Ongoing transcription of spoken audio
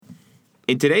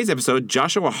In today's episode,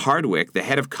 Joshua Hardwick, the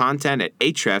head of content at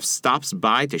Ahrefs, stops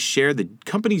by to share the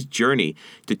company's journey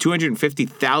to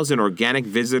 250,000 organic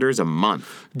visitors a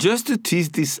month. Just to tease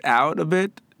this out a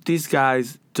bit, these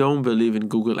guys don't believe in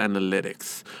Google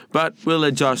Analytics. But we'll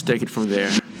let Josh take it from there.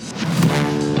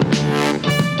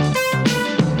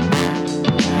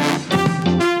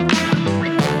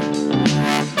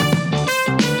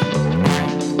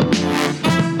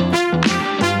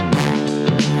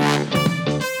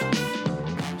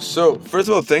 So, first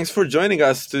of all, thanks for joining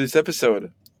us to this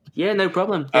episode. Yeah, no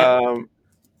problem. Yeah.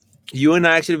 You and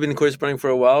I actually been corresponding for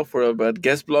a while about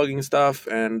guest blogging stuff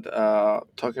and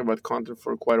talking about content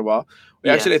for quite a while.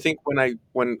 Actually, I think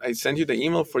when I sent you the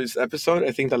email for this episode,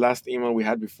 I think the last email we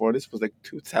had before this was like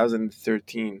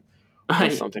 2013 or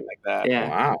something like that. Yeah.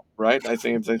 Wow. Right? I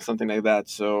think it's like something like that.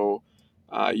 So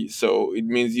it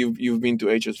means you've been to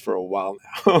Ahrefs for a while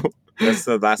now. That's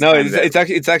the last No, time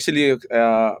it's actually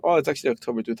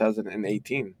October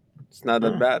 2018. It's not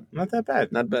that bad. Not that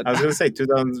bad. Not bad. I was going to say,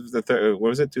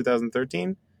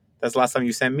 2013? That's the last time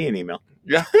you sent me an email.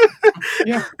 Yeah.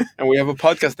 Yeah. And we have a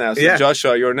podcast now. So, Yeah.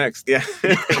 Joshua, you're next. Yeah.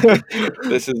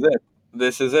 This is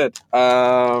it.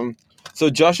 So,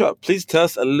 Joshua, please tell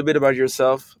us a little bit about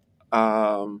yourself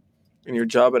and your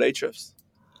job at Ahrefs.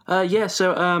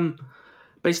 So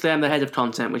basically I'm the head of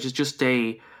content, which is just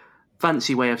a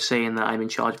fancy way of saying that I'm in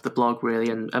charge of the blog,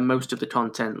 really, and most of the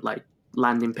content, like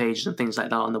landing pages and things like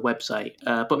that on the website,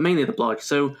 but mainly the blog.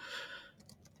 So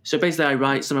basically I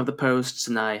write some of the posts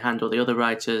and I handle the other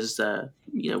writers,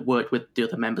 work with the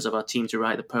other members of our team to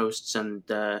write the posts, and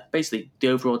basically the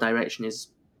overall direction is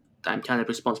I'm kind of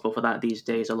responsible for that these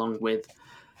days, along with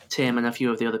Tim and a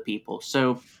few of the other people.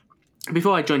 So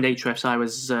before I joined Ahrefs, I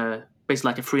was basically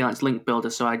like a freelance link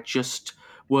builder, so I just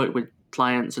worked with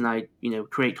clients and I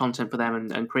create content for them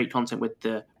and create content with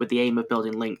the aim of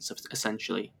building links,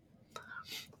 essentially.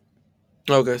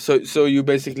 Okay, so you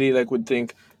basically would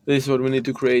think this is what we need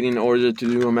to create in order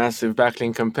to do a massive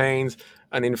backlink campaigns,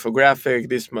 an infographic,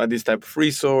 this type of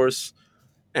resource,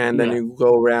 and then you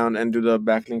go around and do the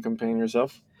backlink campaign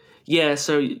yourself. Yeah,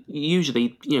 so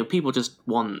usually, people just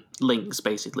want links,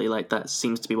 basically. Like, that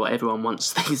seems to be what everyone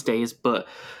wants these days. But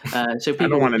so people... I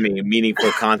don't want any meaningful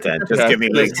content. Just give me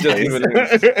links, please. Like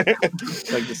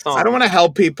the song. I don't want to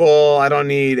help people. I don't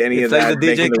need any of that. It's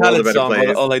like the DJ Khaled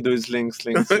song. All I do is links.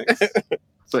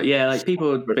 But yeah, like,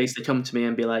 people basically come to me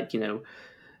and be like,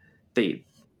 they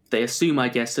assume, I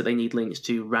guess, that they need links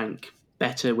to rank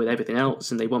better with everything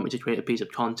else, and they want me to create a piece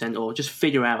of content or just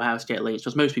figure out how to get links,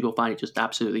 because most people find it just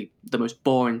absolutely the most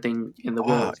boring thing in the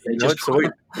world.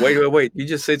 Wait! You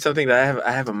just said something that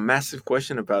I have a massive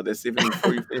question about this, even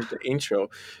before you finish the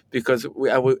intro, because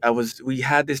we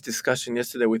had this discussion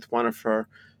yesterday with one of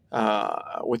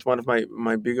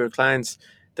my bigger clients,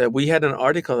 that we had an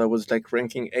article that was like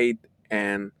ranking 8,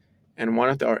 and one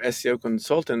of our SEO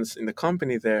consultants in the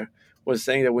company there was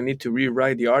saying that we need to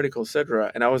rewrite the article,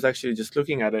 etc. And I was actually just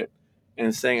looking at it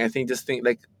and saying, I think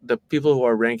like the people who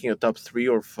are ranking the top 3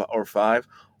 or 5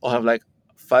 all have like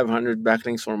 500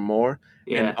 backlinks or more.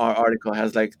 Yeah. And our article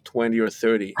has like 20 or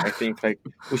 30. I think like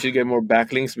we should get more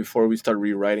backlinks before we start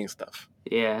rewriting stuff.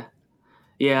 Yeah.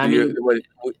 I mean,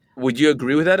 would you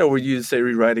agree with that, or would you say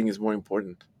rewriting is more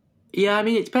important? Yeah, I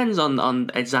mean, it depends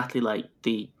on exactly like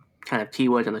the kind of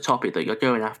keyword and the topic that you're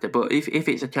going after. But if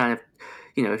it's a kind of,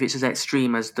 if it's as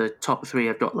extreme as the top 3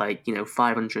 have got like,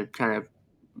 500 kind of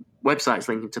websites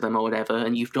linking to them or whatever,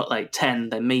 and you've got like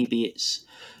 10, then maybe it's,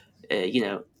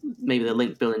 maybe the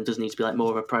link building does need to be like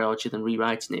more of a priority than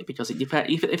rewriting it, because it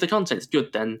depends. If the content's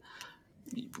good, then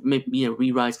maybe,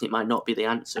 rewriting it might not be the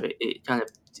answer.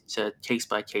 It's a case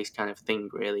by case kind of thing,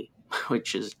 really,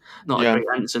 which is not a great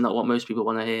answer, not what most people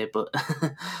want to hear, but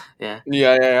yeah.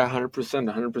 Yeah,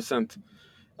 100%.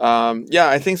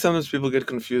 I think sometimes people get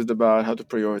confused about how to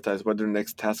prioritize what their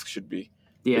next task should be.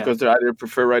 Yeah. Because they either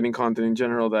prefer writing content in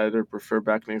general, they either prefer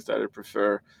backlinks, they either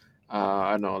prefer,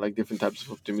 like different types of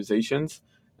optimizations.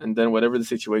 And then whatever the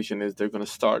situation is, they're going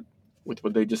to start with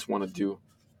what they just want to do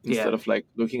instead of like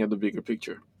looking at the bigger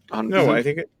picture. 100%. No, I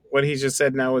think what he just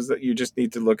said now is that you just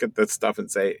need to look at the stuff and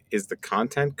say, is the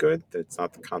content good? It's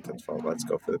not the content's fault. Let's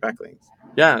go for the backlinks.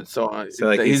 Yeah. So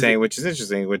like he's saying, which is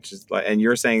interesting, which is like, and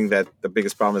you're saying that the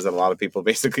biggest problem is that a lot of people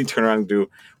basically turn around and do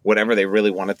whatever they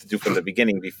really wanted to do from the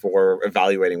beginning before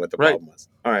evaluating what the problem was.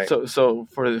 All right. So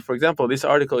for example, this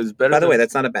article is better. By the way,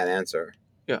 that's not a bad answer.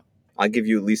 Yeah. I'll give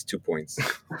you at least 2 points.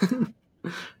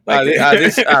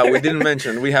 We didn't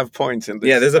mention we have points in this.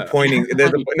 Yeah, there's a pointing. No,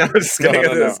 just kidding.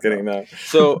 No. Just kidding. No.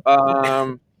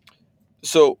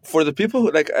 So for the people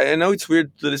who, like, I know it's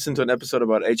weird to listen to an episode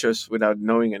about Ahrefs without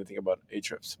knowing anything about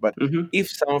Ahrefs, but if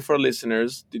some of our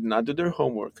listeners did not do their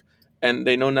homework and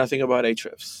they know nothing about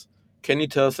Ahrefs, can you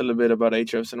tell us a little bit about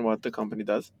Ahrefs and what the company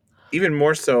does? Even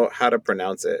more so, how to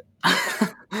pronounce it.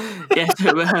 Yeah,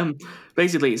 so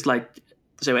basically it's like,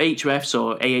 so Ahrefs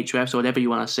or Ahrefs or whatever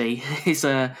you want to say, it's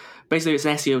basically it's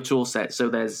an SEO tool set. So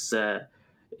there's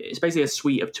it's basically a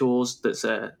suite of tools that's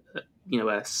a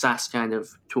SaaS kind of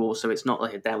tool. So it's not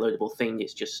like a downloadable thing.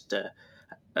 It's just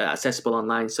accessible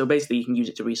online. So basically you can use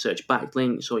it to research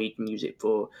backlinks, or you can use it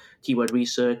for keyword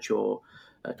research or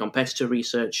competitor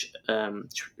research,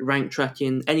 rank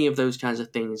tracking, any of those kinds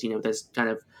of things. There's kind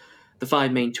of the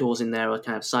 5 main tools in there are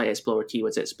kind of Site Explorer,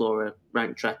 Keywords Explorer,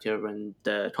 Rank Tracker, and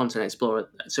Content Explorer.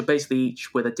 So basically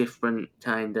each with a different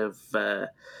kind of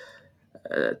that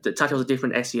tackles a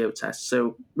different SEO task.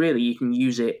 So really you can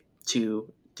use it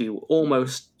to do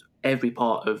almost every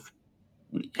part of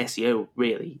SEO,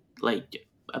 really, like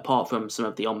apart from some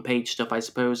of the on-page stuff, I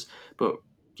suppose. But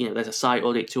there's a site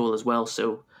audit tool as well.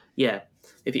 So yeah,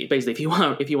 if you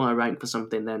want to rank for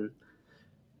something, then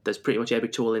there's pretty much every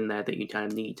tool in there that you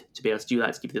kind of need to be able to do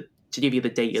that, to give you the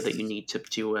data that you need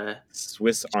to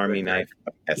Swiss Army knife.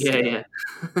 Yeah.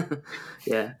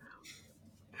 Yeah.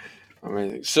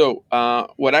 Amazing. So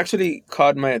what actually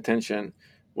caught my attention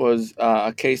was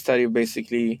a case study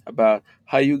basically about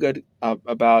how you got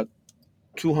about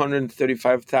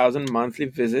 235,000 monthly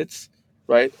visits,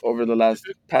 right, over the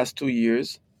past 2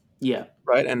 years. Yeah.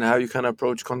 Right, and how you kind of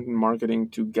approach content marketing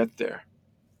to get there.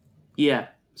 Yeah.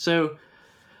 So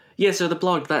the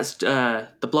blog,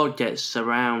 the blog gets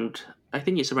around, I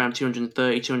think it's around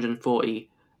 230, 240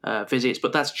 visits,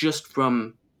 but that's just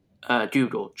from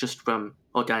Google, just from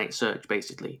organic search,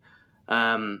 basically.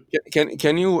 Can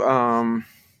you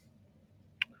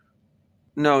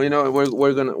no,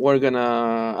 we're gonna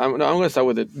I'm gonna start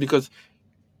with it because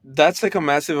that's like a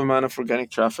massive amount of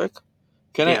organic traffic.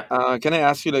 Can I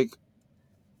ask you like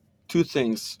two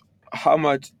things? How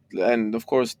much, and of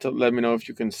course let me know if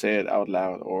you can say it out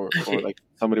loud or like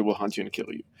somebody will hunt you and kill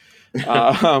you.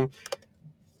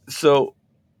 So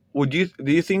do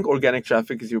you think organic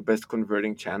traffic is your best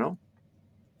converting channel?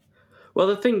 Well,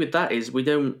 the thing with that is we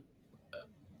don't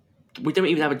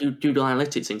even have a Google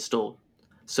Analytics installed,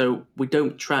 so we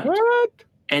don't track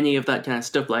any of that kind of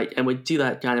stuff. And we do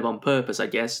that kind of on purpose, I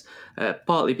guess.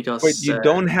 Partly because wait, you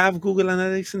don't have Google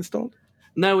Analytics installed?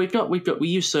 No, we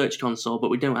use Search Console, but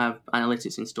we don't have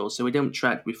Analytics installed, so we don't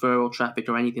track referral traffic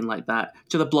or anything like that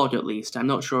to the blog. At least I'm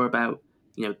not sure about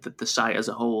the site as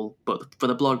a whole, but for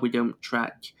the blog we don't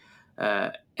track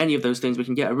any of those things. We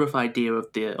can get a rough idea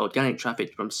of the organic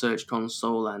traffic from Search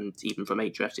Console and even from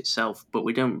Ahrefs itself, but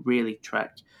we don't really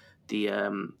track the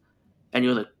any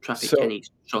other traffic, any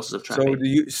sources of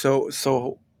traffic.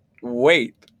 So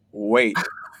wait.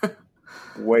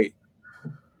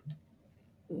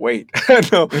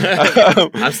 No,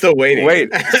 I'm still waiting.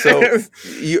 Wait, so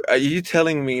are you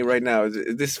telling me right now?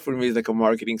 This for me is like a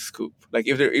marketing scoop. Like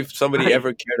if somebody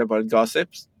ever cared about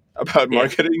gossips about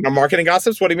marketing, marketing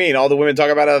gossips. What do you mean? All the women talk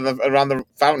about it around the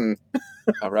fountain.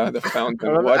 Around the fountain.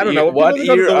 I don't know. What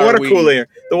year the water cooler?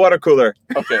 The water cooler.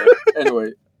 Okay.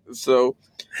 Anyway, so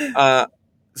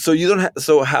you don't have.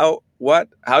 So how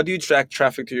do you track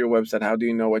traffic to your website? How do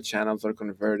you know what channels are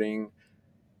converting?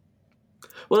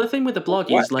 Well, the thing with the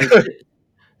blog is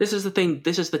this is the thing.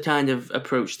 This is the kind of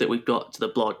approach that we've got to the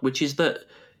blog, which is that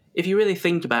if you really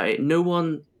think about it, no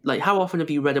one, how often have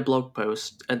you read a blog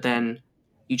post and then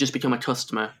you just become a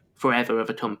customer forever of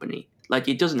a company?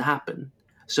 It doesn't happen.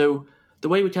 So the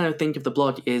way we kind of think of the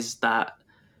blog is that,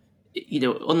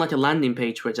 unlike a landing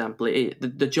page, for example,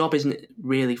 the job isn't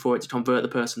really for it to convert the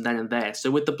person then and there.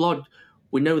 So with the blog,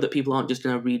 we know that people aren't just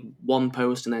going to read one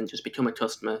post and then just become a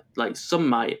customer. Some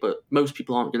might, but most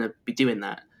people aren't going to be doing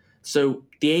that. So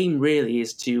the aim really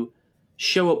is to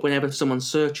show up whenever someone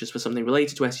searches for something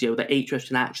related to SEO that Ahrefs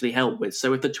can actually help with.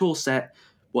 So if the tool set,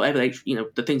 whatever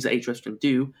the things that Ahrefs can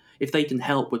do, if they can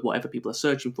help with whatever people are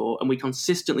searching for, and we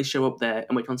consistently show up there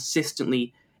and we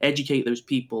consistently educate those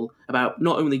people about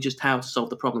not only just how to solve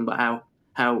the problem, but how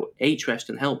Ahrefs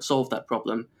can help solve that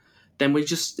problem, then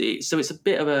it's a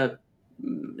bit of a,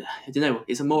 I don't know,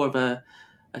 it's more of a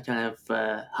kind of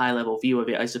high level view of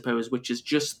it, I suppose, which is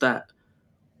just that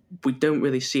we don't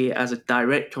really see it as a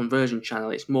direct conversion channel.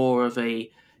 It's more of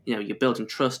a, you're building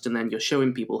trust and then you're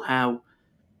showing people how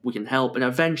we can help. And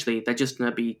eventually they're just going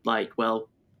to be like, well,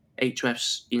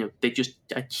 Ahrefs,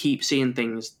 I keep seeing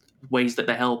things, ways that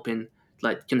they're helping,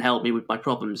 can help me with my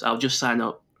problems. I'll just sign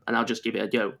up and I'll just give it a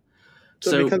go.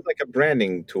 So it becomes like a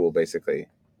branding tool, basically.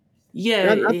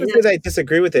 Yeah, Not to say that I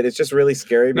disagree with it. It's just really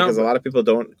scary because a but lot of people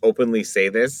don't openly say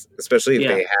this, especially if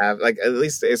yeah, they have, like, at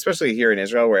least, especially here in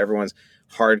Israel, where everyone's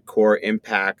hardcore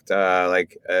impact,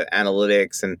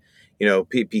 analytics and,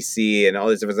 PPC and all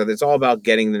these different stuff. It's all about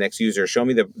getting the next user. Show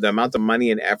me the amount of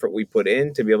money and effort we put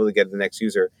in to be able to get the next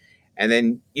user. And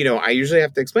then, I usually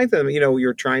have to explain to them,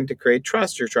 you're trying to create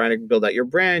trust. You're trying to build out your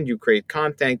brand. You create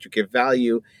content. You give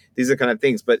value. These are the kind of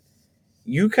things. But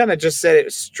you kind of just said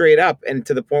it straight up, and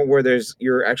to the point where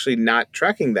you're actually not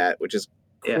tracking that, which is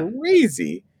yeah.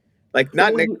 crazy. Like,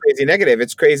 not Well, crazy negative,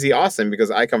 it's crazy awesome,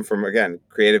 because I come from, again,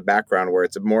 creative background where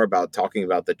it's more about talking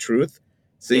about the truth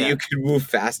so yeah. you can move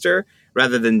faster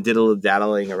rather than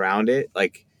diddle-daddling around it,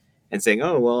 like, and saying,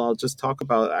 oh, well, I'll just talk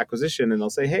about acquisition, and they'll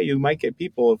say, hey, you might get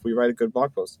people if we write a good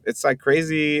blog post. It's like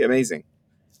crazy amazing.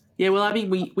 Yeah, well, I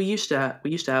mean, we used to have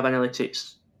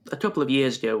analytics a couple of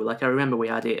years ago. Like, I remember we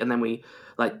had it, and then we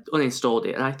uninstalled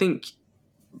it. And I think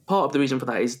part of the reason for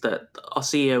that is that our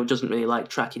CEO doesn't really like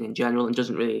tracking in general, and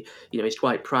doesn't really, he's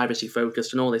quite privacy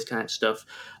focused and all this kind of stuff.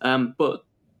 But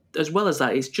as well as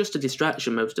that, it's just a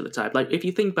distraction most of the time. Like, if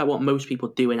you think about what most people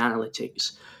do in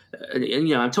analytics,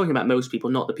 and I'm talking about most people,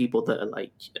 not the people that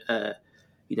are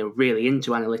really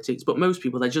into analytics, but most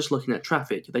people, they're just looking at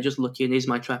traffic. They're just looking, is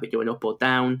my traffic going up or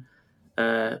down?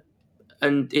 And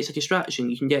it's a distraction.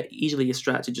 You can get easily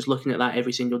distracted just looking at that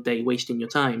every single day, wasting your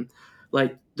time.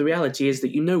 Like, the reality is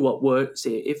that what works.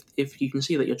 If you can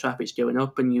see that your traffic's going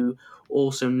up, and you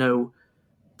also know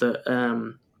that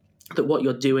that what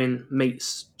you're doing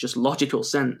makes just logical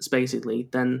sense, basically,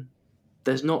 then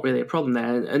there's not really a problem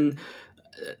there. And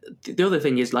the other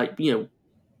thing is,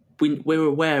 we're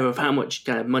aware of how much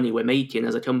kind of money we're making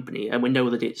as a company, and we know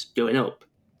that it's going up,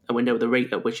 and we know the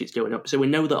rate at which it's going up. So we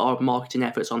know that our marketing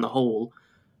efforts on the whole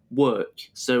work.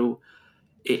 So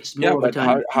it's more of a but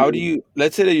time. how do you,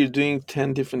 let's say that you're doing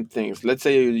 10 different things. Let's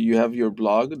say you have your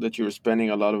blog that you're spending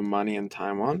a lot of money and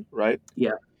time on, right?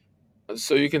 Yeah.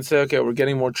 So you can say, okay, we're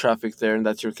getting more traffic there, and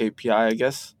that's your KPI, I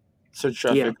guess, search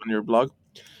Yeah. traffic on your blog.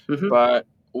 Mm-hmm. But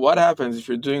what happens if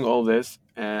you're doing all this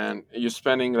and you're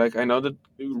spending, like, I know that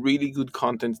really good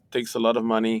content takes a lot of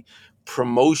money,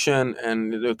 promotion,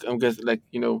 and look, I'm guessing,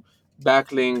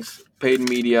 backlinks, paid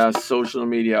media, social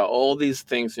media, all these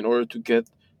things in order to get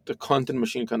the content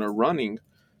machine kind of running.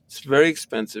 It's very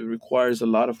expensive, requires a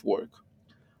lot of work.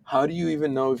 How do you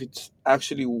even know if it's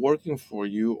actually working for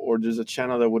you, or there's a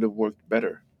channel that would have worked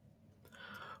better?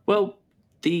 Well,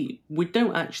 we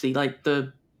don't actually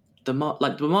the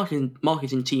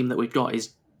marketing team that we've got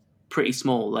is pretty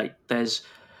small. Like, there's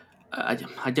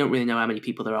I don't really know how many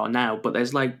people there are now, but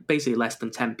there's basically less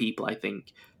than 10 people, I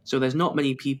think. So there's not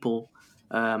many people.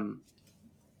 So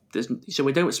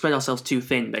we don't spread ourselves too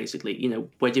thin. Basically,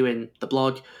 we're doing the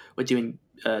blog, we're doing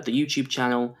the YouTube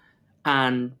channel,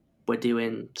 and we're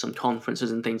doing some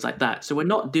conferences and things like that. So we're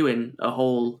not doing a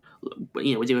whole.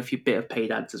 We do a few bit of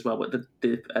paid ads as well, but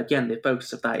the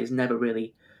focus of that is never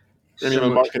really And so email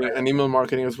much. marketing, and email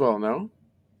marketing as well, no?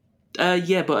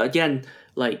 Yeah, but again,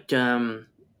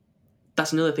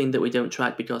 that's another thing that we don't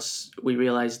track, because we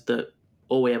realized that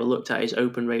all we ever looked at is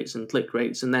open rates and click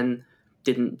rates, and then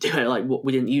didn't do it.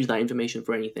 We didn't use that information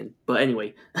for anything. But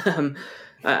anyway, the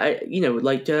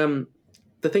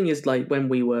thing is, when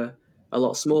we were a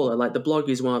lot smaller, the blog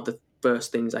is one of the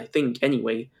first things, I think,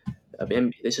 anyway. I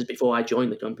mean, this is before I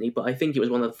joined the company, but I think it was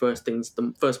one of the first things,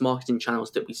 the first marketing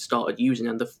channels that we started using,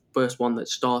 and the first one that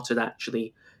started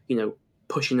actually,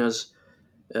 pushing us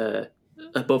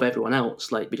above everyone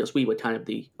else, because we were kind of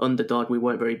the underdog. We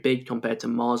weren't very big compared to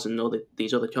Mars and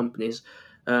these other companies.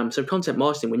 So content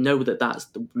marketing, we know that that's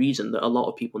the reason that a lot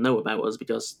of people know about us,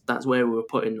 because that's where we were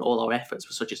putting all our efforts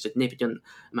for such a significant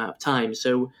amount of time.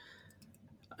 So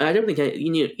I don't think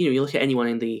you look at anyone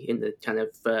in the kind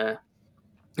of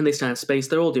in this kind of space,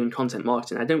 they're all doing content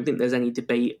marketing. I don't think there's any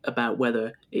debate about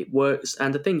whether it works.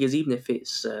 And the thing is, even if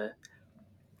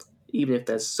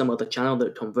there's some other channel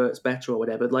that converts better or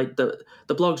whatever, the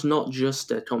blog's not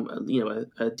just a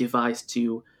device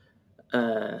to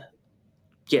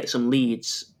get some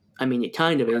leads. I mean, it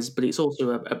kind of is, but it's also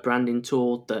a branding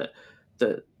tool that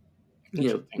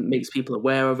makes people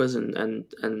aware of us,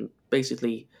 and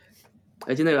basically,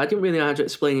 I don't know. I don't really know how to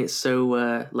explain it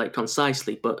so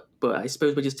concisely, but I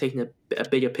suppose we're just taking a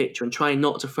bigger picture and trying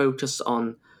not to focus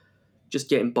on just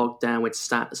getting bogged down with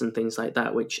stats and things like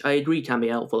that, which I agree can be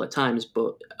helpful at times,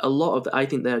 but I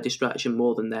think they're a distraction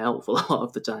more than they're helpful a lot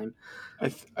of the time.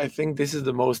 I think this is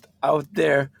the most out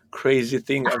there crazy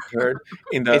thing I've heard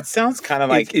in the. It sounds kind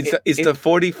of like it's the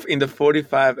 40 in the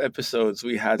 45 episodes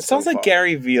we had. It sounds like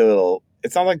Gary Vee a little.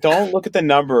 It sounds like, don't look at the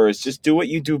numbers, just do what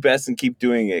you do best and keep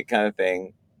doing it, kind of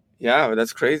thing. Yeah,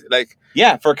 that's crazy. Like,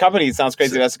 yeah, for a company, it sounds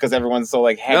crazy. That's because everyone's so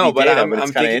like heavy no, but data, I'm but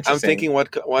it's kind of thinking, interesting. I'm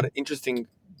thinking what interesting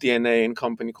DNA and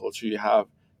company culture you have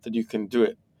that you can do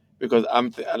it, because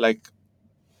like,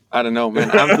 I don't know, man,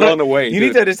 I'm blown away. You dude.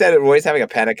 need to understand that Roy's having a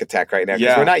panic attack right now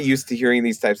because we're not used to hearing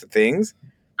these types of things.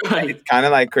 Right. It's kind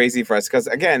of like crazy for us because,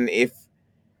 again, if,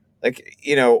 like,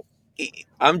 you know,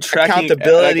 I'm tracking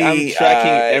accountability, I'm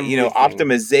tracking you know, everything.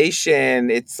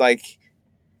 optimization. It's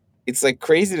like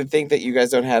crazy to think that you guys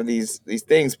don't have these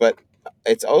things, but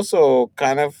it's also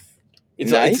kind of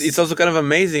nice. It's also kind of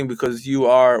amazing because you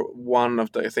are one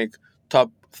of the, I think,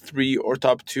 top 3 or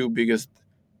top 2 biggest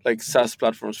like SaaS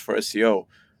platforms for SEO.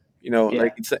 You know, Yeah.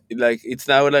 like it's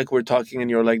now like we're talking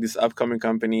and you're like this upcoming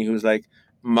company who's like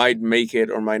might make it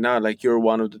or might not. Like, you're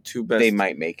one of the 2 best. They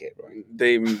might make it. Roy.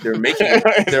 They're making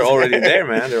it. They're already there,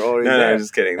 man. They're already No, there. I'm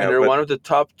just kidding. And No, they're but one of the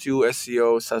top 2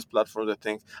 SEO SaaS platforms, I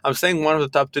think. I'm saying one of the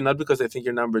top 2 not because I think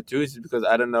you're number 2, it's because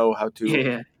I don't know how to.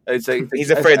 Yeah. It's like he's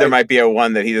afraid there might be a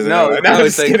one that he doesn't know. no, I'm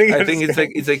it's just like kidding. I think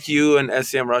it's like you and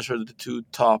SEMrush are the 2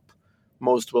 top,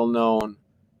 most well known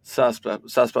SaaS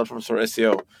platforms for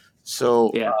SEO. So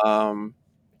Yeah.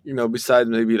 you know, besides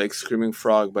maybe like Screaming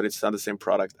Frog, but it's not the same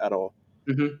product at all.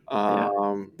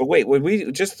 Mm-hmm. But wait, would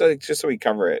we just so we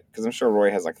cover it, because I'm sure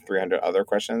Roy has like 300 other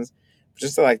questions,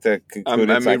 just to like to conclude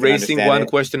it. I'm so I can erasing understand one it.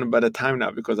 question at a time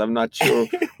now because I'm not sure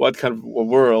what kind of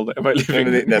world am I living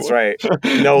in. That's right.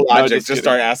 No logic. Just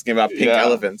start kidding. asking about pink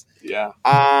elephants. Yeah.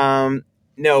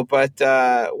 No, but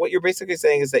what you're basically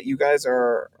saying is that you guys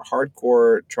are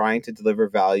hardcore trying to deliver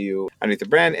value underneath the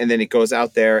brand, and then it goes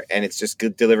out there and it's just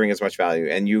delivering as much value.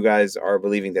 And you guys are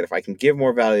believing that if I can give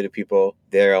more value to people,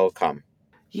 they'll come.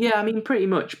 Yeah, I mean, pretty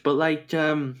much. But like,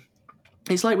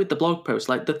 it's like with the blog post.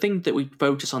 Like, the thing that we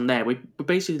focus on there, we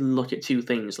basically look at 2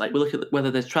 things. Like, we look at whether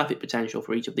there's traffic potential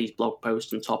for each of these blog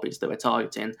posts and topics that we're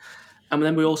targeting, and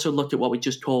then we also look at what we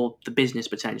just call the business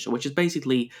potential, which is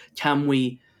basically, can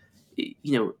we,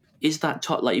 you know, is that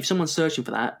like, if someone's searching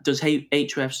for that, does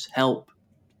Ahrefs help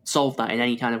solve that in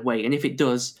any kind of way? And if it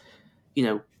does, you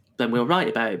know, then we'll write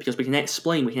about it because we can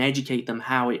explain, we can educate them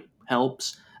how it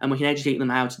helps, and we can educate them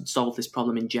how to solve this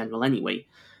problem in general anyway.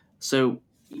 So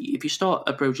if you start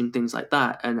approaching things like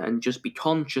that and just be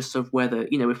conscious of whether,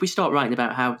 you know, if we start writing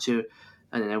about how to,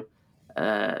 I don't know,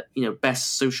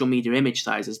 best social media image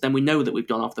sizes, then we know that we've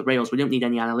gone off the rails. We don't need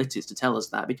any analytics to tell us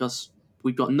that because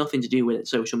we've got nothing to do with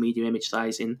social media image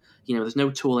sizing. You know, there's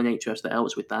no tool in Ahrefs that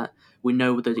helps with that. We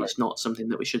know that it's not something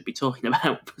that we should be talking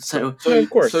about. So of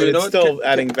course, so you know, it's still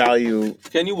adding value.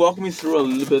 Can you walk me through a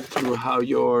little bit through how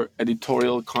your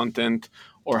editorial content,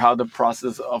 or how the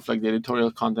process of like the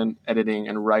editorial content editing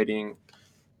and writing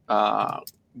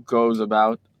goes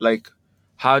about? Like,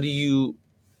 how do you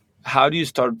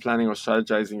start planning or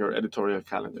strategizing your editorial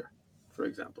calendar, for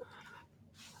example?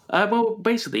 Well,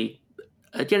 basically,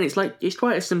 again, it's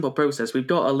quite a simple process. We've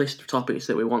got a list of topics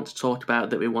that we want to talk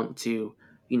about, that we want to,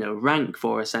 you know, rank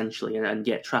for essentially and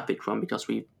get traffic from, because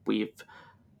we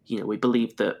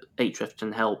believe that Ahrefs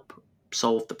can help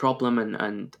solve the problem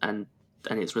and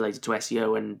it's related to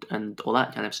SEO and all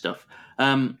that kind of stuff.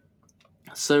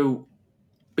 So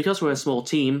because we're a small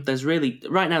team,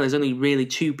 right now there's only really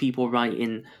 2 people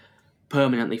writing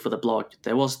permanently for the blog.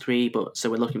 There was 3, but so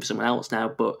we're looking for someone else now.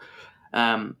 But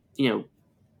you know,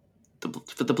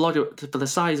 for the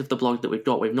size of the blog that we've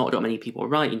not got many people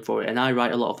writing for it, and I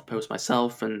write a lot of the posts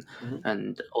myself and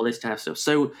all this kind of stuff.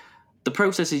 So the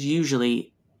process is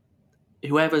usually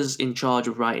whoever's in charge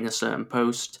of writing a certain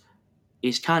post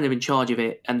is kind of in charge of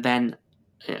it, and then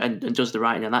and does the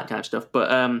writing and that kind of stuff. But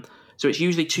so it's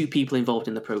usually 2 people involved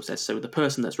in the process. So the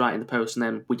person that's writing the post, and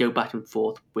then we go back and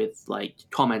forth with like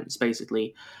comments,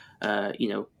 basically. So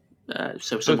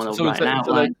someone will write an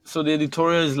outline. So the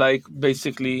editorial is like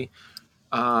basically,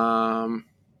 and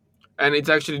it's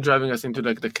actually driving us into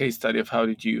like the case study of how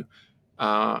did you,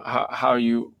 how are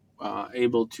you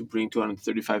able to bring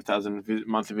 235,000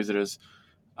 monthly visitors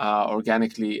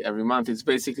organically every month. It's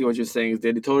basically what you're saying is the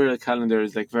editorial calendar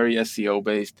is like very SEO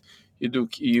based.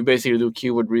 You basically do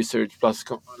keyword research plus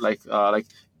like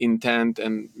intent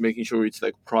and making sure it's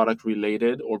like product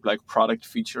related or like product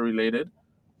feature related,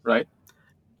 right?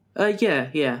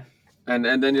 Yeah. And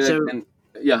then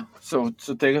so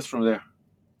take us from there.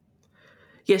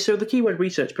 Yeah, so the keyword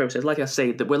research process, like I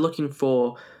say, that we're looking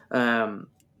for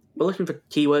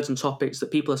keywords and topics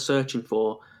that people are searching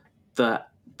for, that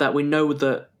we know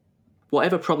that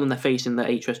whatever problem they're facing, that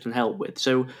Ahrefs can help with.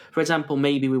 So, for example,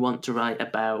 maybe we want to write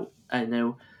about,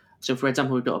 so for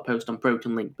example, we've got a post on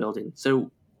broken link building. So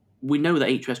we know that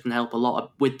Ahrefs can help a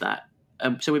lot with that.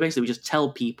 So we just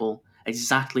tell people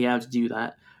exactly how to do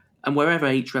that. And wherever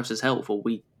Ahrefs is helpful,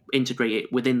 we integrate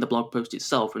it within the blog post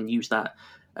itself and use that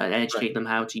and educate them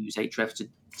how to use Ahrefs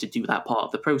to do that part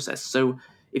of the process. So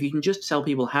if you can just tell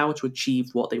people how to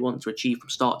achieve what they want to achieve from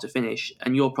start to finish,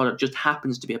 and your product just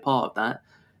happens to be a part of that,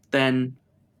 then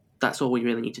that's all we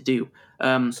really need to do.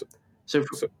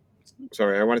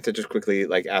 Sorry, I wanted to just quickly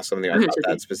ask something about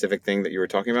that specific thing that you were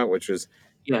talking about, which was,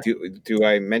 do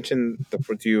I mention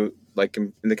do you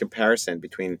in the comparison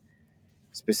between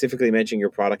specifically mentioning your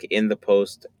product in the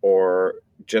post or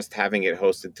just having it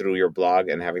hosted through your blog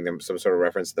and having them some sort of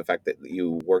reference to the fact that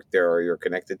you work there or you're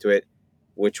connected to it?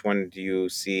 Which one do you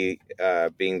see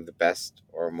being the best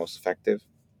or most effective?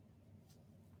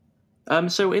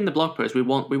 So in the blog post, we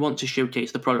want to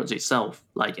showcase the product itself,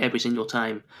 every single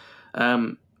time.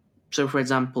 So for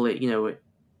example,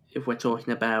 if we're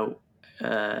talking about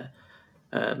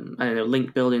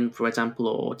link building, for example,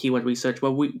 or keyword research,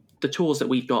 well, the tools that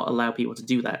we've got allow people to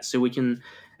do that. So we can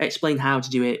explain how to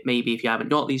do it, maybe if you haven't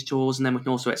got these tools, and then we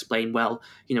can also explain, well,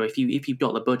 if you've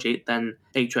got the budget, then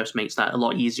Ahrefs makes that a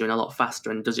lot easier and a lot faster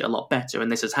and does it a lot better,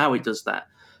 and this is how it does that.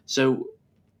 So,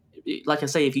 like I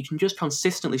say, if you can just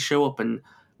consistently show up and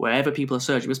wherever people are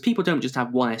searching, because people don't just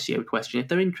have one SEO question. If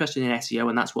they're interested in SEO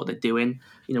and that's what they're doing,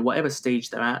 whatever stage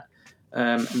they're at,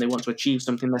 and they want to achieve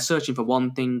something, they're searching for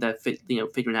one thing, they're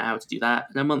figuring out how to do that,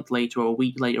 and a month later or a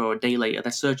week later or a day later,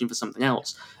 they're searching for something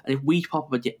else. And if we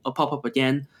pop up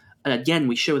again, and again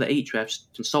we show that Ahrefs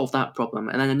can solve that problem,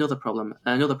 and then another problem,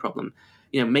 and another problem,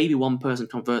 maybe one person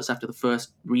converts after the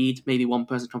first read, maybe one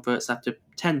person converts after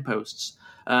 10 posts.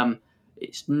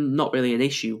 It's not really an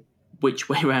issue which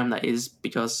way around that is,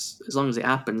 because as long as it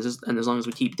happens, and as long as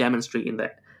we keep demonstrating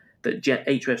that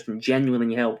Ahrefs can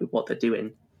genuinely help with what they're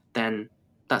doing, then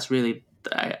that's really,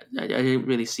 I don't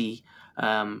really see,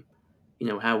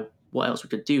 what else we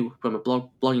could do from a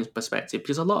blogging perspective,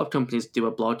 because a lot of companies do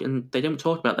a blog and they don't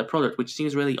talk about their product, which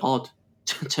seems really odd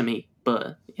to me.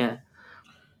 But yeah,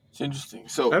 it's interesting.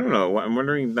 So I don't know. I'm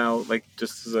wondering now,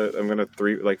 just as I'm gonna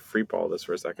free ball this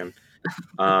for a second.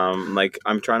 I'm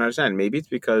trying to understand. Maybe it's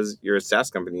because you're a SaaS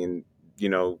company and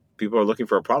people are looking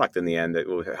for a product in the end that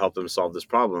will help them solve this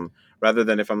problem, rather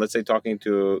than if I'm, let's say, talking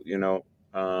to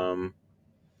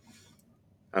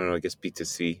I don't know, I guess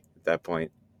B2C at that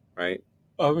point, right?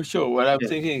 Oh, for sure. What I'm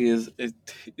thinking is that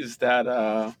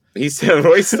he's still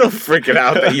freaking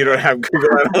out that you don't have Google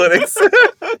Analytics.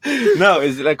 No,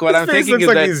 it's what I'm thinking looks is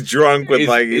like that he's drunk with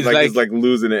he's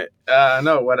losing it.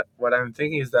 No, what I'm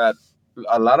thinking is that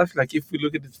a lot of if we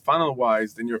look at it funnel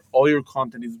wise, then all your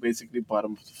content is basically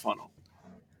bottom of the funnel.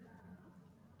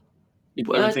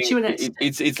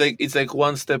 It's like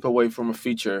one step away from a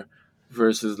feature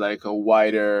versus a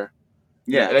wider.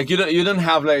 Yeah, you don't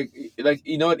have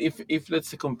if let's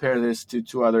say compare this to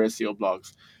two other SEO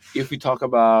blogs. If we talk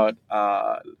about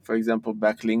for example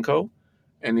Backlinko,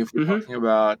 and if we're talking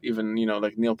about even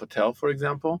Neil Patel, for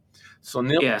example, so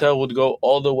Neil Patel would go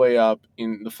all the way up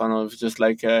in the funnel of just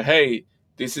hey,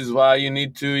 this is why you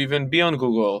need to even be on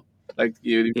Google,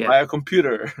 you buy a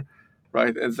computer,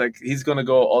 right? It's he's gonna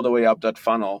go all the way up that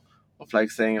funnel of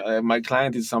saying my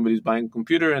client is somebody who's buying a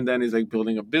computer and then he's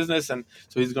building a business, and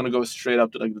so he's going to go straight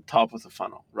up to the top of the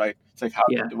funnel, right? It's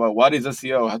what is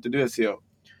SEO, how to do SEO,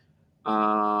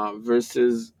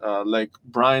 versus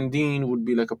Brian Dean would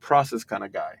be a process kind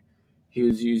of guy. He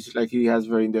was used he has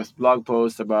very in-depth blog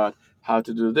posts about how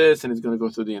to do this, and he's going to go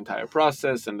through the entire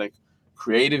process and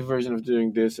creative version of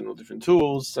doing this and all different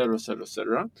tools, etc., etc.,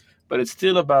 etc. But it's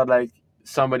still about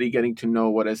somebody getting to know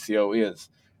what SEO is.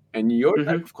 And your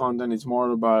type of content is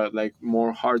more about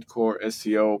more hardcore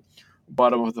SEO,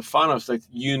 bottom of the funnel. It's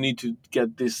you need to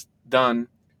get this done.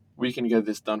 We can get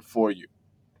this done for you,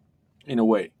 in a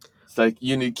way. It's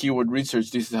you need keyword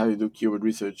research. This is how you do keyword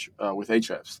research with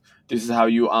Ahrefs. This is how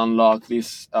you unlock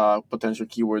these potential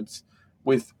keywords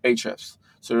with Ahrefs.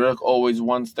 So you're always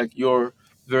once you're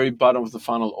very bottom of the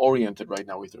funnel oriented right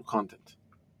now with your content.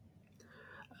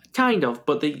 Kind of,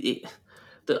 but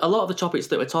a lot of the topics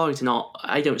that we're targeting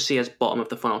I don't see as bottom of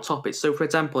the funnel topics. So, for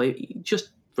example, just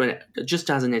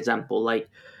as an example,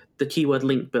 the keyword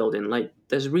link building,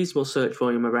 there's a reasonable search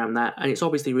volume around that, and it's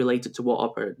obviously related to what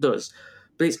Opera does,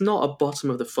 but it's not a bottom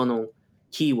of the funnel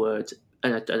keyword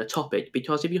and a topic,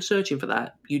 because if you're searching for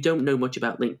that, you don't know much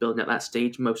about link building at that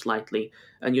stage, most likely,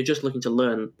 and you're just looking to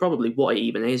learn probably what it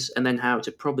even is and then how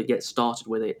to probably get started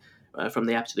with it from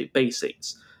the absolute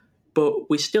basics. But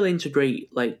we still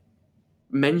integrate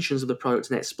mentions of the product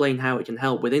and explain how it can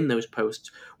help within those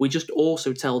posts. We just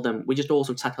also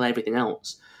tackle everything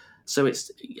else. So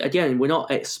it's, again, we're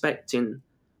not expecting,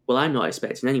 well, I'm not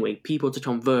expecting anyway, people to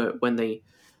convert when they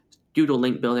Google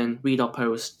link building, read our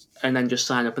post, and then just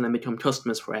sign up and then become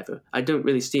customers forever. I don't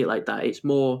really see it like that. It's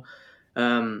more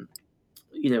they're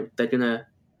going to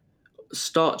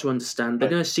start to understand. They're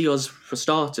going to see us, for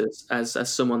starters, as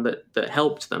someone that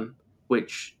helped them,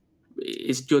 which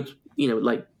is good.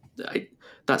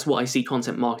 That's what I see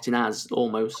content marketing as,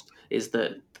 almost, is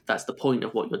that that's the point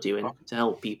of what you're doing, to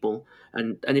help people.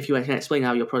 And if you can explain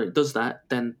how your product does that,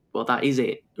 then, well, that is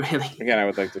it, really. Again, I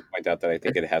would like to point out that I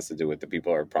think it has to do with the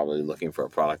people are probably looking for a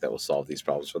product that will solve these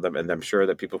problems for them. And I'm sure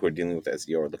that people who are dealing with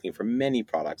SEO are looking for many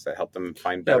products that help them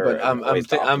find better ways to optimize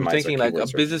their I'm thinking like a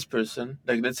keywords. business person.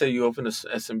 Like, let's say you open a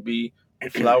SMB,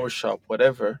 flower shop,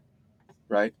 whatever,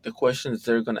 right? The questions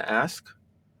they're going to ask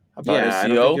about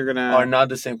SEO are not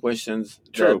the same questions.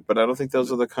 True, but I don't think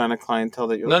those are the kind of clientele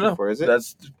that you're looking for, is it?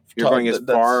 You're going as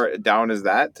far down as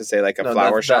that to say like a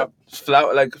flower shop?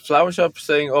 Flower shop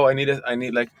saying, oh, I need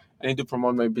to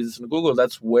promote my business on Google.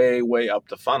 That's way, way up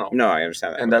the funnel. No, I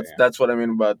understand that. And that's what I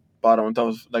mean about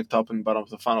top and bottom of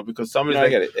the funnel, because somebody's I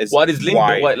get it. What is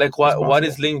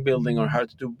link building, or how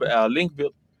to do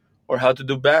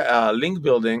link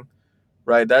building,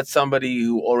 right? That's somebody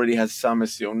who already has some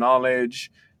SEO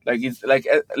knowledge. Like, it's like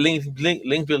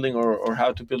link building or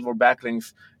how to build more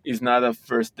backlinks is not a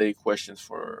first day questions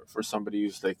for somebody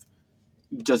who's like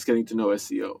just getting to know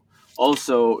SEO.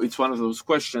 Also, it's one of those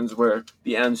questions where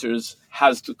the answers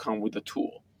has to come with a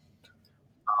tool.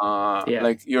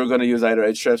 Like, you're going to use either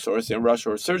Ahrefs or SEMrush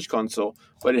or Search Console,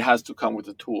 but it has to come with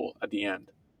a tool at the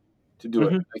end to do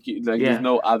it. There's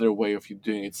no other way of you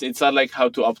doing it. It's not like how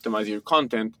to optimize your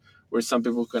content, where some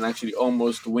people can actually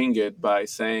almost wing it by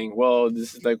saying, well,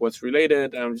 this is like what's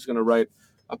related, and I'm just going to write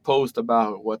a post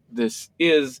about what this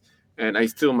is, and I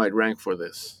still might rank for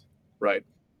this, right?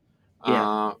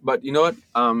 But you know what?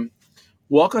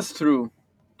 Walk us through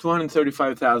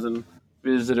 235,000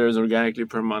 visitors organically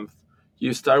per month.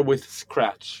 You start with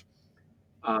scratch.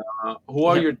 Who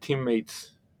are your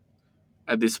teammates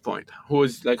at this point? How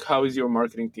is your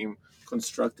marketing team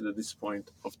constructed at this point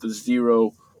of the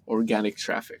zero organic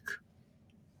traffic?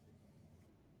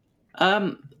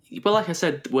 Well, like I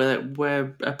said,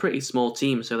 we're a pretty small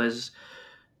team, so there's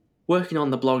working on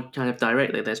the blog kind of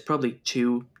directly. There's probably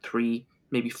 2, 3,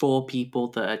 maybe 4 people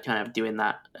that are kind of doing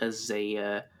that as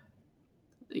a.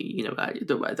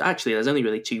 Actually, there's only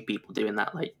really 2 people doing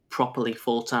that like properly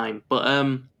full time. But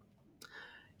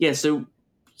so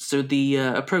the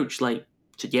approach, like,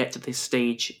 to get to this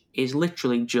stage is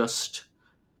literally just.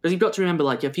 Because you've got to remember,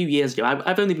 like, a few years ago,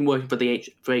 I've only been working for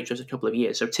Ahrefs a couple of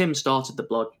years. So Tim started the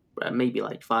blog maybe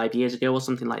like 5 years ago or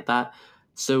something like that.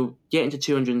 So getting to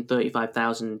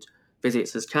 235,000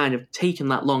 visits has kind of taken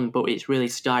that long, but it's really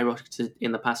skyrocketed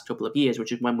in the past couple of years,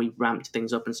 which is when we ramped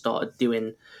things up and started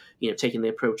doing, taking the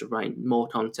approach of writing more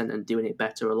content and doing it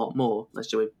better a lot more.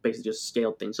 So we basically just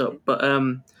scaled things up. But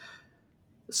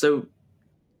so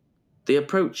the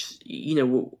approach,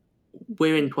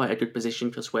 we're in quite a good position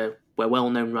because we're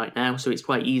well known right now, so it's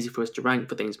quite easy for us to rank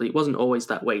for things, but it wasn't always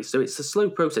that way. So it's a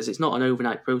slow process. It's not an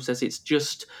overnight process. It's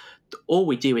just all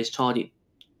we do is target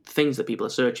things that people are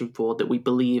searching for that we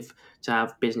believe to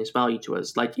have business value to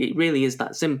us. Like, it really is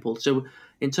that simple. So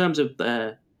in terms of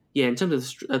the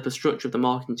structure of the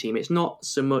marketing team, it's not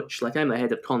so much like I'm the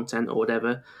head of content or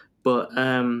whatever, but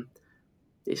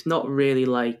it's not really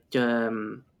like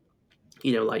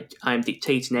like I'm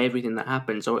dictating everything that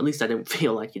happens, or at least I don't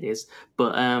feel like it is.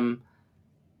 But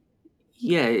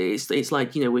it's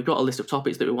like, we've got a list of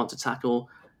topics that we want to tackle,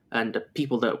 and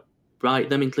people that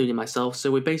write them, including myself. So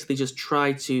we basically just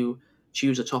try to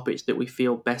choose the topics that we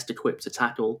feel best equipped to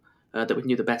tackle, that we can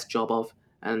do the best job of,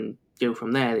 and go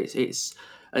from there. It's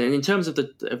and in terms of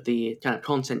the kind of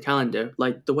content calendar,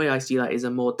 like, the way I see that is a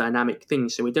more dynamic thing.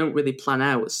 So we don't really plan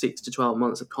out 6 to 12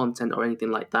 months of content or anything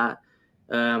like that.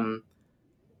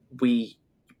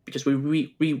 Because we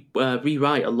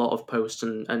rewrite a lot of posts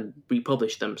and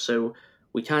republish them, so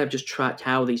we kind of just track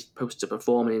how these posts are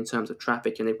performing in terms of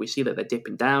traffic, and if we see that they're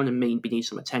dipping down and maybe need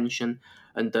some attention,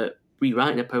 and that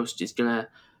rewriting a post is going to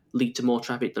lead to more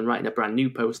traffic than writing a brand new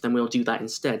post, then we'll do that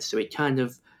instead. So it kind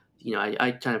of,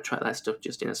 I kind of track that stuff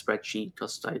just in a spreadsheet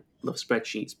because I love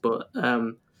spreadsheets. But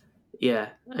I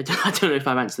don't know if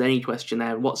I've answered any question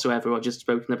there whatsoever, or just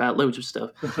spoken about loads of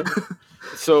stuff.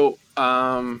 So,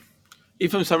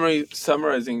 if I'm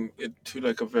summarizing it to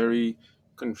like a very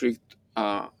concrete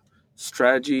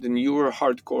strategy, then you were a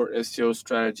hardcore SEO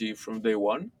strategy from day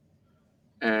one,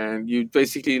 and you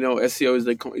basically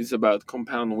SEO is about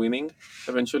compound winning.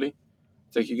 Eventually,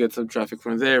 it's like you get some traffic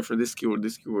from there for this keyword,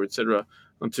 etc.,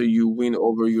 until you win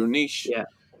over your niche. Yeah.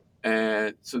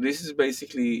 And so this is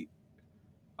basically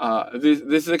this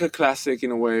is like a classic, in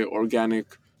a way, organic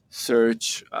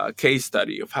search case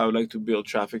study of how to build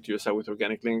traffic to your site with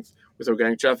organic links, with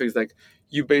organic traffic. Is like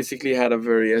you basically had a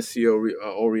very SEO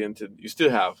oriented. You still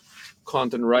have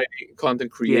content writing, content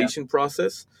creation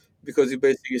process, because you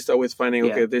basically start with finding,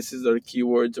 okay, this is our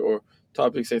keywords or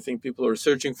topics I think people are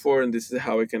searching for, and this is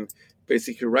how I can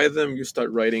basically write them. You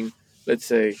start writing, let's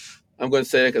say, I'm going to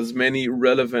say like as many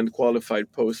relevant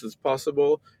qualified posts as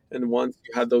possible, and once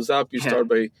you had those up, you start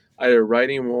by either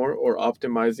writing more or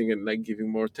optimizing and like giving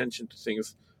more attention to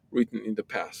things written in the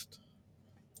past.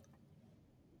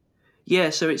 Yeah,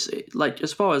 so it's like,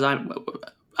 as far as I'm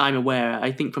aware,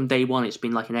 I think from day one it's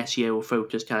been like an SEO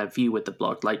focused kind of view with the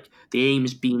blog. Like the aim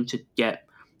has been to get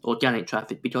organic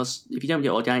traffic, because if you don't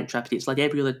get organic traffic, it's like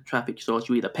every other traffic source,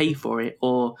 you either pay for it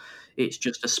or it's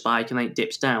just a spike and then it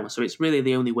dips down. So it's really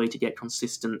the only way to get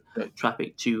consistent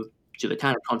traffic to the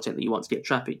kind of content that you want to get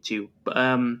traffic to.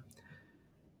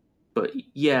 But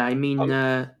yeah, I mean,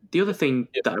 the other thing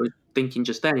that I was thinking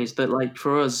just then is that, like,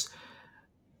 for us,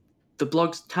 the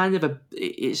blog's kind of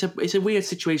it's a weird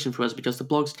situation for us, because the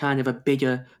blog's kind of a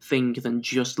bigger thing than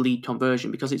just lead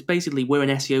conversion, because it's basically, we're an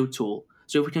SEO tool.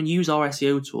 So if we can use our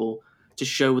SEO tool to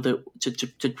show that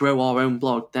to grow our own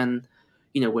blog, then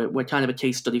we're kind of a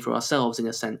case study for ourselves in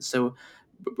a sense. So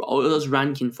us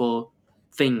ranking for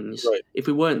things, if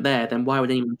we weren't there, then why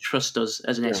would anyone trust us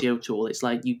as an SEO tool? It's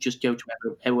like you just go to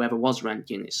whoever was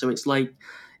ranking it. So it's like,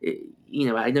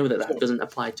 I know that doesn't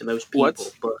apply to most people,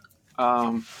 but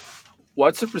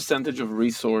what's the percentage of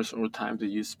resource or time that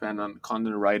you spend on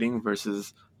content writing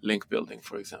versus link building,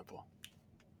 for example?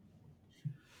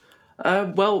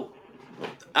 Well,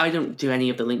 I don't do any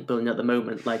of the link building at the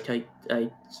moment. Like I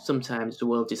sometimes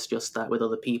will discuss that with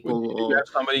other people. Do you have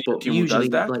somebody who does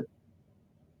that?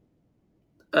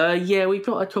 Yeah, we've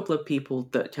got a couple of people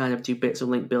that kind of do bits of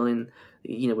link building.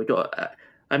 We've got.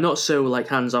 I'm not so like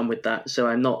hands on with that, so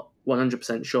I'm not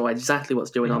 100% sure exactly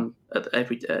what's going on at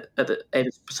every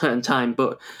certain time.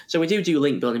 But so we do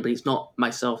link building, but it's not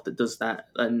myself that does that,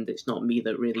 and it's not me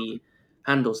that really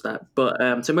handles that.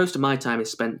 But so most of my time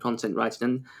is spent content writing,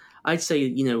 and I'd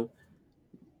say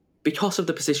because of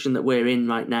the position that we're in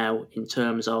right now in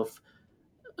terms of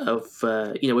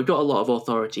we've got a lot of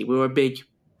authority. We're a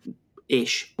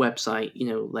big-ish website,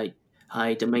 like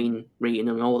high domain rating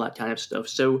and all that kind of stuff.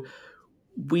 So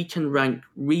we can rank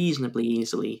reasonably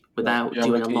easily without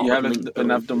doing a lot of link building. You have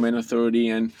enough domain authority,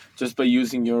 and just by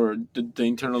using the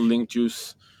internal link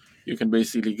juice, you can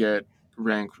basically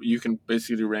rank. You can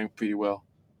basically rank pretty well.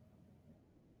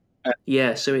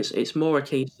 Yeah, so it's more a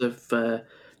case of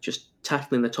just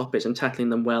tackling the topics and tackling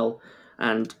them well,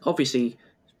 and obviously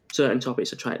certain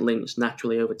topics attract links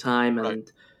naturally over time,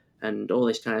 and all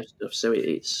this kind of stuff. So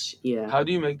it's How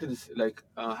do you make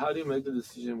How do you make the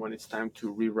decision when it's time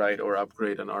to rewrite or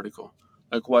upgrade an article?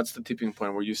 Like, what's the tipping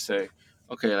point where you say,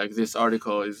 okay, like this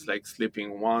article is like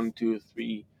slipping 1, 2,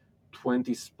 3,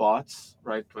 20 spots,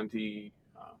 right? 20,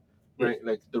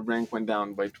 like the rank went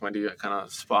down by 20 kind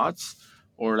of spots,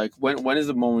 or like when is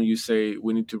the moment you say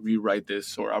we need to rewrite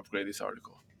this or upgrade this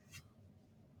article?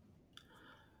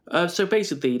 So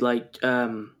basically,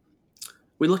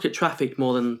 we look at traffic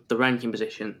more than the ranking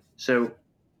position. So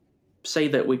say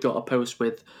that we've got a post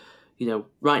with,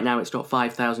 right now it's got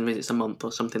 5,000 visits a month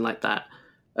or something like that.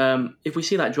 If we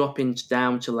see that dropping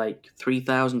down to like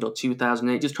 3,000 or 2,000,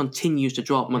 and it just continues to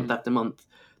drop month after month,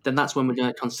 then that's when we're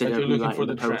going to consider rewriting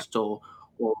the post or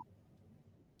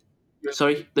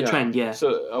sorry, the trend. Yeah.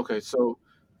 So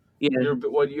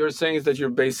what you're saying is that you're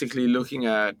basically looking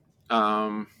at.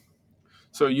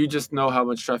 So you just know how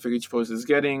much traffic each post is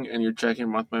getting, and you're checking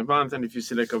month by month. And if you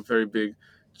see like a very big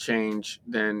change,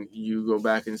 then you go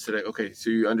back and say, like, okay, so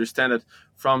you understand that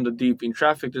from the deep in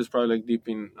traffic, there's probably like deep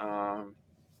in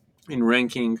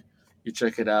ranking. You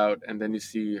check it out, and then you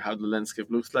see how the landscape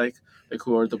looks like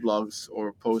who are the blogs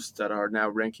or posts that are now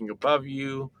ranking above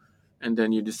you, and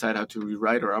then you decide how to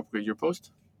rewrite or upgrade your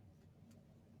post.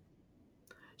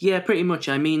 Yeah, pretty much.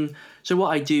 I mean, so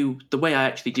what I do, the way I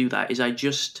actually do that is I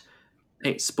just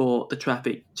export the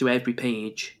traffic to every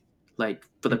page, like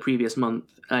for the previous month,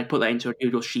 and I put that into a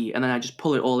Google Sheet, and then I just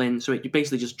pull it all in, so it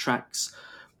basically just tracks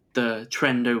the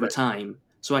trend over time.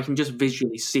 So I can just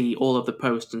visually see all of the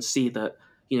posts and see that,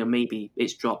 maybe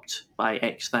it's dropped by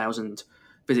X thousand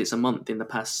visits a month in the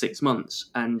past 6 months.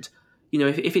 And,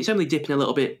 if it's only dipping a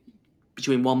little bit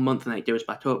between 1 month and then it goes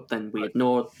back up, then we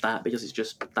ignore that, because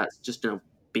that's just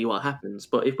be what happens.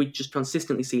 But if we just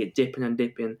consistently see it dipping and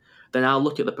dipping, then I'll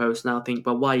look at the post and I'll think,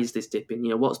 well, why is this dipping?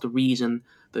 What's the reason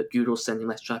that Google's sending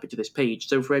less traffic to this page?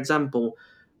 So, for example,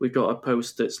 we've got a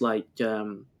post that's like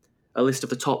a list of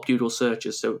the top Google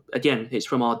searches. So again, it's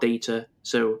from our data.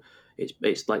 So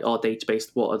it's like our database.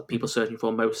 What are people searching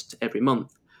for most every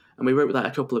month? And we wrote that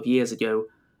a couple of years ago.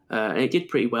 and it did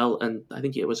pretty well. And I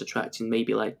think it was attracting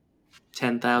maybe like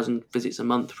 10,000 visits a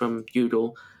month from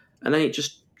Google, and then it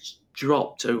just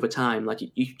dropped over time. Like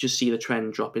you just see the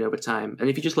trend dropping over time. And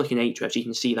if you just look in Ahrefs, you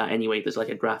can see that anyway. There's like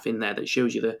a graph in there that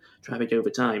shows you the traffic over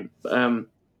time. And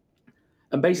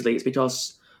basically, it's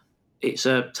because it's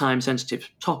a time-sensitive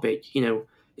topic. You know,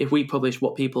 if we publish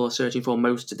what people are searching for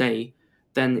most today,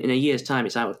 then in a year's time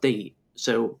it's out of date.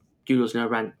 So Google's going to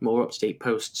rank more up-to-date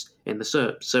posts in the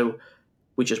SERP. So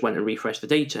we just went and refreshed the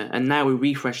data, and now we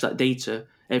refresh that data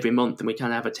every month, and we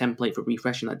kind of have a template for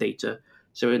refreshing that data.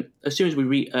 So as soon as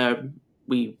we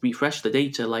refreshed the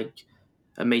data, like,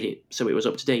 and made it so it was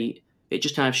up to date, it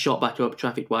just kind of shot back up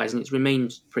traffic-wise, and it's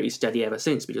remained pretty steady ever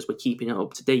since because we're keeping it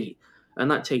up to date. And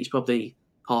that takes probably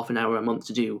half an hour a month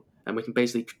to do, and we can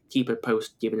basically keep a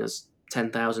post giving us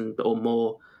 10,000 or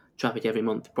more traffic every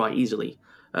month quite easily.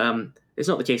 It's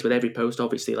not the case with every post,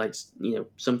 obviously. Like, you know,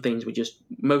 some things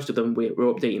most of them we're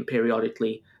updating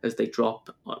periodically as they drop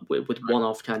with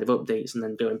one-off kind of updates, and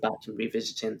then going back and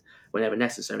revisiting whenever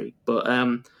necessary. But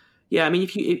yeah, I mean,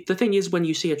 if the thing is, when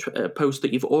you see a post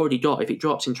that you've already got, if it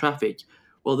drops in traffic,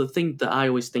 well, the thing that I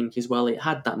always think is, well, it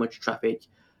had that much traffic.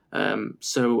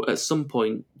 So at some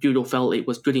point, Google felt it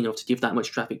was good enough to give that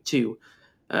much traffic too.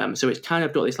 So it's kind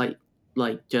of got this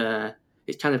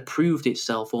it kind of proved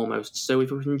itself almost. So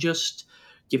if we can just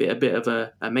give it a bit of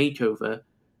a makeover,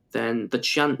 then the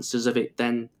chances of it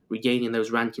then regaining those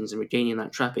rankings and regaining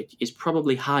that traffic is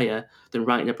probably higher than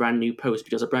writing a brand new post,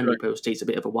 because a brand new post takes a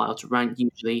bit of a while to rank,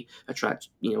 usually attract,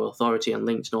 you know, authority and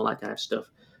links and all that kind of stuff.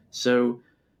 So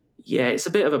yeah, it's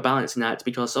a bit of a balancing act,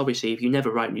 because obviously if you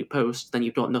never write new posts, then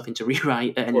you've got nothing to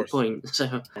rewrite at any point.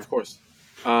 So of course.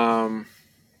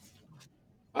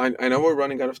 I know we're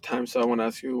running out of time, so I want to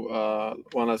ask you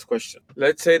one last question.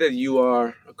 Let's say that you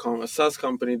are a SaaS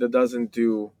company that doesn't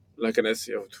do like an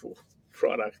SEO tool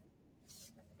product.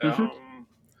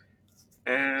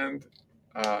 And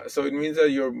so it means that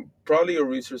your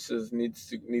resources need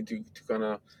to kind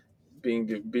of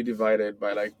be divided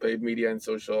by like paid media and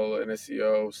social and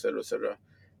SEO, et cetera.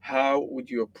 How would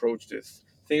you approach this?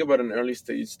 Think about an early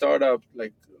stage startup,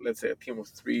 like let's say a team of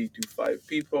 3 to 5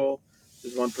 people.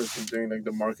 There's one person doing like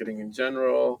the marketing in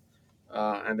general,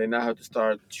 and they now have to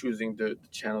start choosing the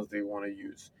channels they want to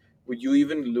use. Would you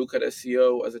even look at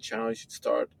SEO as a channel you should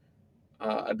start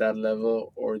at that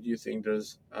level, or do you think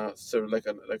there's sort of like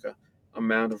a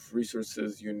amount of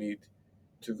resources you need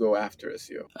to go after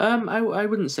SEO? I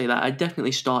wouldn't say that. I'd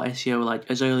definitely start SEO like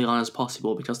as early on as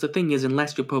possible, because the thing is,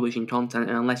 unless you're publishing content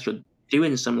and unless you're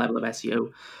doing some level of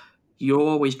SEO, you're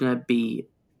always going to be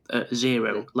at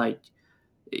zero. Like,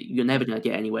 you're never going to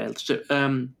get anywhere. So,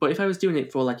 but if I was doing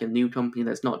it for like a new company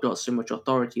that's not got so much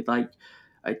authority, like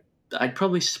I'd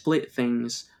probably split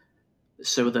things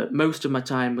so that most of my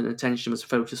time and attention was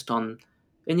focused on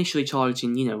initially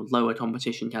targeting, you know, lower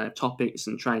competition kind of topics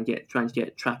and trying to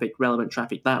get traffic, relevant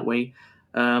traffic that way.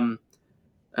 And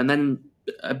then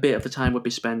a bit of the time would be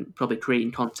spent probably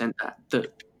creating content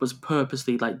that was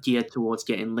purposely like geared towards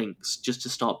getting links, just to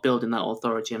start building that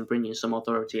authority and bringing some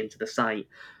authority into the site.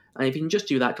 And if you can just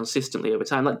do that consistently over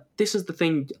time, like, this is the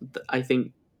thing that I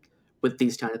think with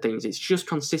these kind of things, it's just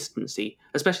consistency,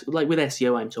 especially like with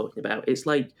SEO I'm talking about. It's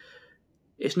like,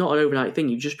 it's not an overnight thing.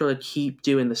 You've just got to keep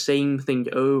doing the same thing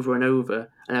over and over,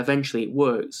 and eventually it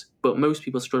works. But most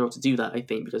people struggle to do that, I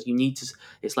think, because you need to,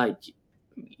 it's like,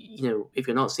 you know, if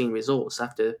you're not seeing results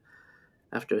after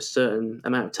a certain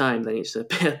amount of time, then it's a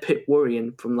bit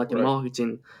worrying from like a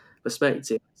marketing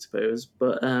perspective, I suppose.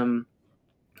 But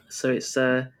so it's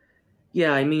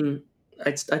yeah, I mean,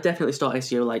 I definitely start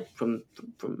SEO like from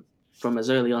as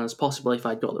early on as possible if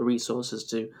I got the resources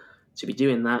to be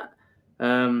doing that.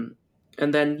 And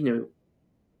then, you know,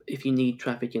 if you need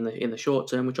traffic in the short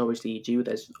term, which obviously you do,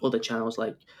 there's other channels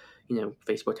like, you know,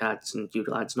 Facebook ads and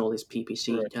Google ads and all this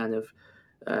PPC kind of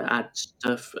ad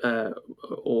stuff,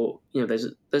 or, you know,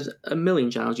 there's a million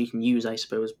channels you can use, I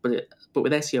suppose. But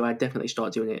with SEO, I'd definitely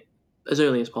start doing it as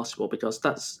early as possible, because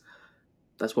that's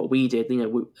what we did. You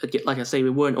know, like I say,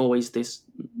 we weren't always this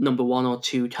number 1 or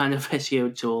 2 kind of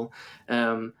SEO tool.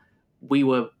 We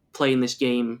were playing this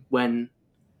game when,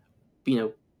 you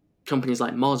know, companies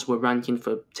like Moz were ranking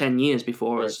for 10 years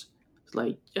before us,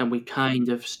 like, and we kind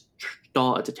of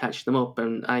started to catch them up.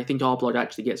 And I think our blog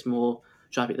actually gets more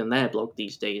traffic than their blog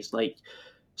these days. Like,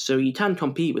 so you can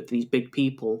compete with these big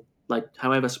people, like,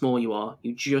 however small you are.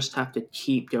 You just have to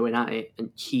keep going at it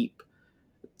and keep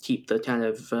the kind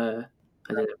of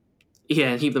I don't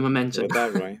know, keep the momentum. With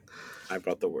that, Roy, I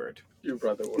brought the word. You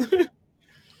brought the word.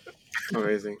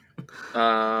 Amazing.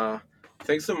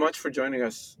 Thanks so much for joining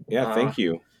us. Yeah, thank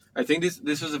you. I think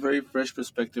this was a very fresh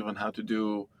perspective on how to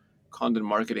do content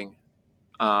marketing.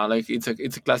 Like it's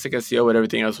a classic SEO, but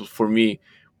everything else for me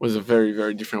was a very,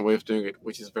 very different way of doing it,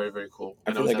 which is very, very cool.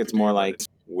 I feel like it's more like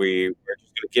we're just going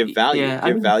to give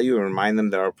value, value, and remind them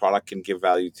that our product can give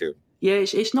value too. Yeah,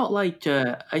 it's not like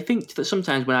I think that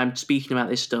sometimes when I'm speaking about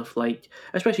this stuff, like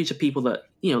especially to people that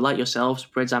like yourselves,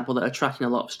 for example, that are tracking a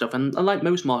lot of stuff, and like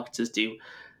most marketers do,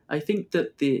 I think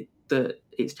that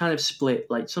it's kind of split.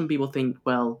 Like some people think,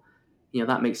 well,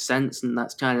 that makes sense, and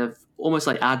that's kind of almost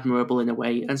like admirable in a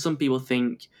way, and some people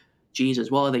think, Jesus,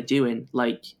 what are they doing?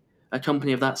 Like a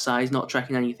company of that size not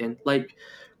tracking anything, like.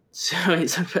 So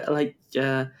it's a bit like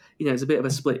it's a bit of a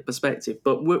split perspective,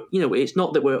 but it's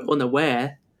not that we're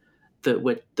unaware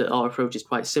that our approach is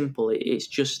quite simple. It's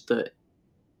just that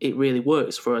it really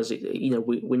works for us. We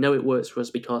know it works for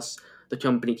us because the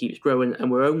company keeps growing, and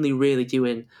we're only really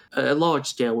doing at a large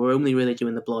scale. We're only really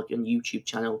doing the blog and YouTube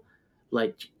channel.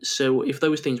 Like, so if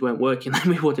those things weren't working, then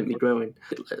we wouldn't be growing.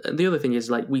 And the other thing is,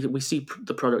 like, we see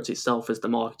the product itself as the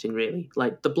marketing, really.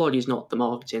 Like, the blog is not the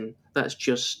marketing. That's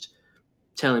just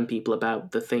telling people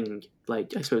about the thing.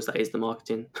 Like, I suppose that is the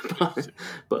marketing.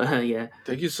 but yeah.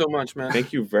 Thank you so much, man.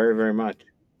 Thank you very, very much.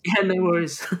 Yeah, no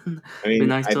worries. I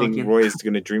mean, I think Roy is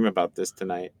going to dream about this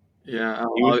tonight. Yeah.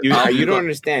 You don't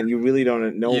understand. You really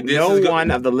don't know. No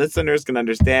one of the listeners can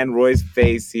understand Roy's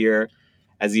face here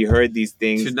as he heard these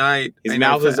things. Tonight, his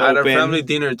mouth is open. At a family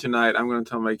dinner tonight, I'm going to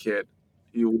tell my kid,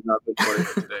 you will not be recording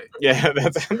today. Yeah,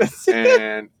 that's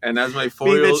and as my 4-year-old...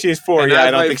 Being that she's 4, yeah,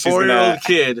 I don't think she's going to... 4-year-old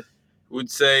kid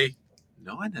would say...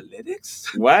 No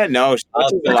analytics? What? No, she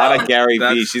watches a lot of Gary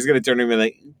Vee. She's going to turn to me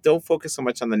like, don't focus so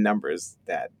much on the numbers,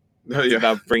 Dad. It's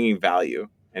about bringing value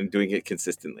and doing it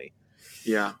consistently.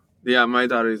 Yeah. Yeah, my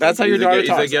daughter is how your daughter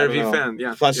talks. She's a Gary Vee fan.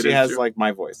 Yeah. Plus, she has like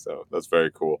my voice, so that's very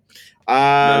cool.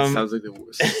 That sounds like the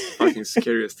fucking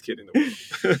scariest kid in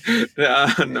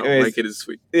the world. No, anyways, my kid is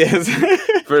sweet. Yes.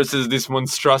 Versus this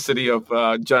monstrosity of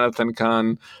Jonathan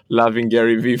Kahn loving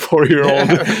Gary Vee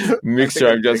 4-year-old mixture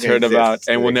I've just heard about,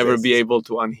 and will never be able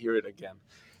to unhear it again.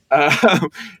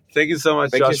 Thank you so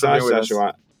much, Josh, for being with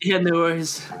us. Yeah, no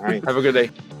worries. All right. Have a good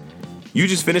day. You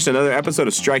just finished another episode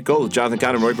of Strike Gold with Jonathan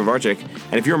Kahn and Roy Pavarchik.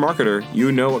 And if you're a marketer,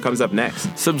 you know what comes up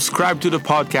next. Subscribe to the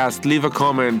podcast, leave a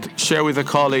comment, share with a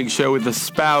colleague, share with a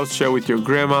spouse, share with your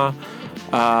grandma.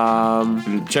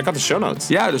 And check out the show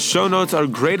notes. Yeah, the show notes are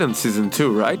great on season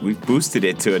 2, right? We've boosted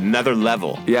it to another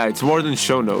level. Yeah, it's more than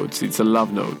show notes. It's a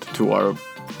love note to our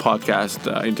podcast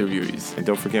interviewees. And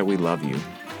don't forget, we love you.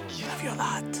 We love you a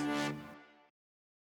lot.